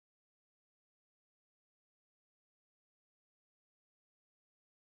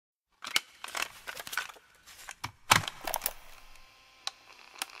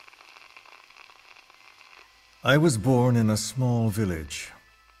I was born in a small village.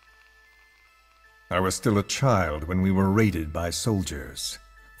 I was still a child when we were raided by soldiers.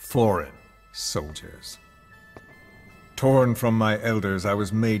 Foreign soldiers. Torn from my elders, I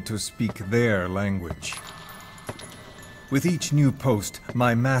was made to speak their language. With each new post,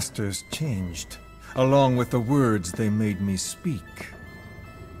 my masters changed, along with the words they made me speak.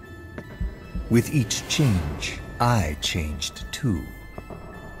 With each change, I changed too.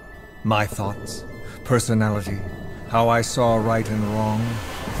 My thoughts, personality, how I saw right and wrong.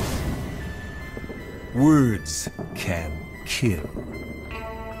 Words can kill.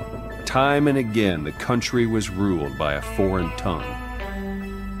 Time and again, the country was ruled by a foreign tongue.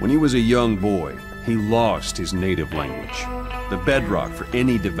 When he was a young boy, he lost his native language, the bedrock for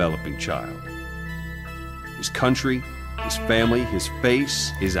any developing child. His country, his family, his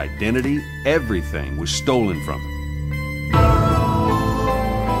face, his identity, everything was stolen from him.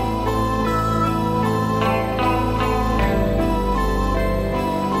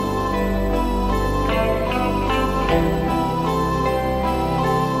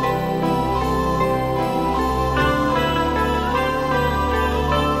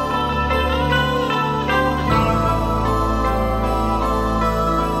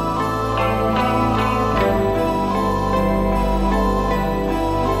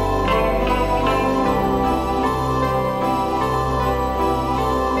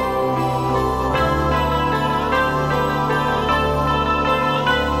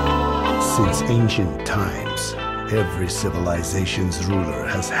 Since ancient times, every civilization's ruler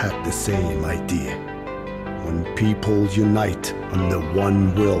has had the same idea. When people unite under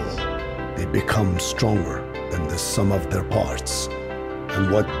one will, they become stronger than the sum of their parts.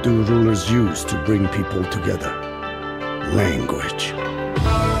 And what do rulers use to bring people together? Language.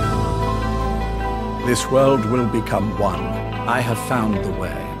 This world will become one. I have found the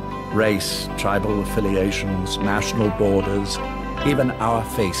way. Race, tribal affiliations, national borders, even our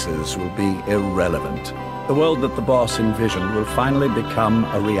faces will be irrelevant. The world that the boss envisioned will finally become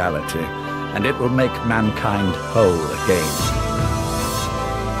a reality, and it will make mankind whole again.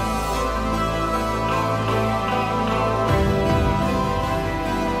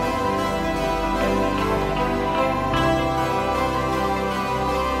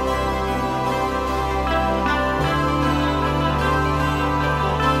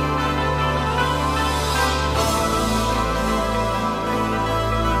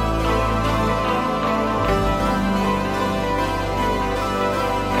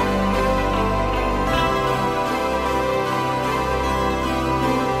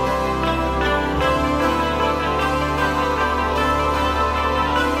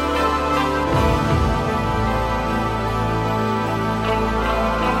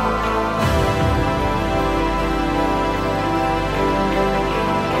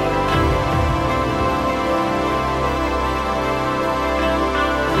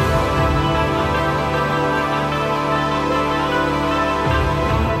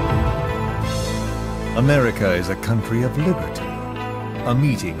 America is a country of liberty, a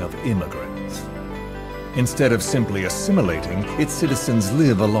meeting of immigrants. Instead of simply assimilating, its citizens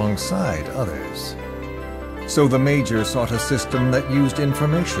live alongside others. So the Major sought a system that used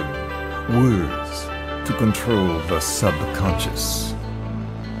information, words, to control the subconscious.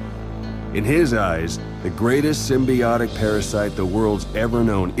 In his eyes, the greatest symbiotic parasite the world's ever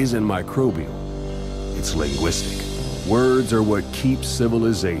known isn't microbial. It's linguistic. Words are what keeps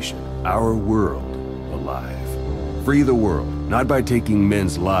civilization, our world, alive. Free the world, not by taking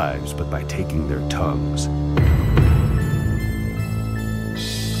men's lives, but by taking their tongues.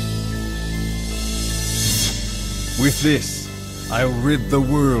 With this, I'll rid the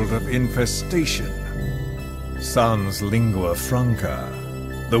world of infestation. Sans lingua franca,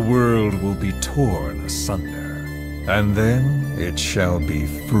 the world will be torn asunder, and then it shall be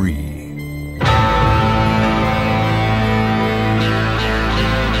free.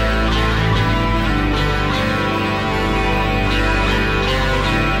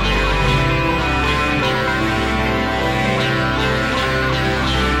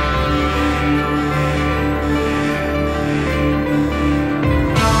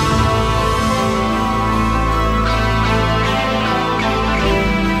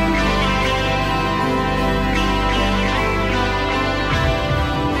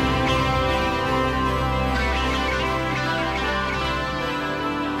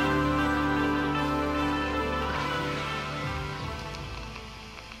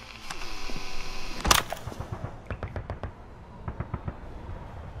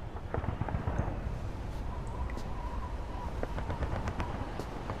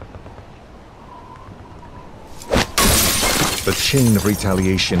 The chain of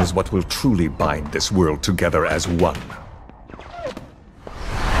retaliation is what will truly bind this world together as one.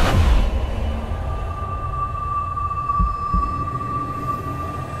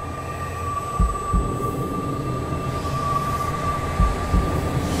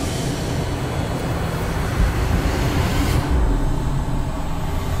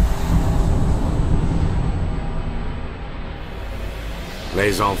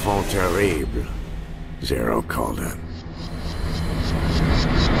 Les enfants terribles, Zero called it.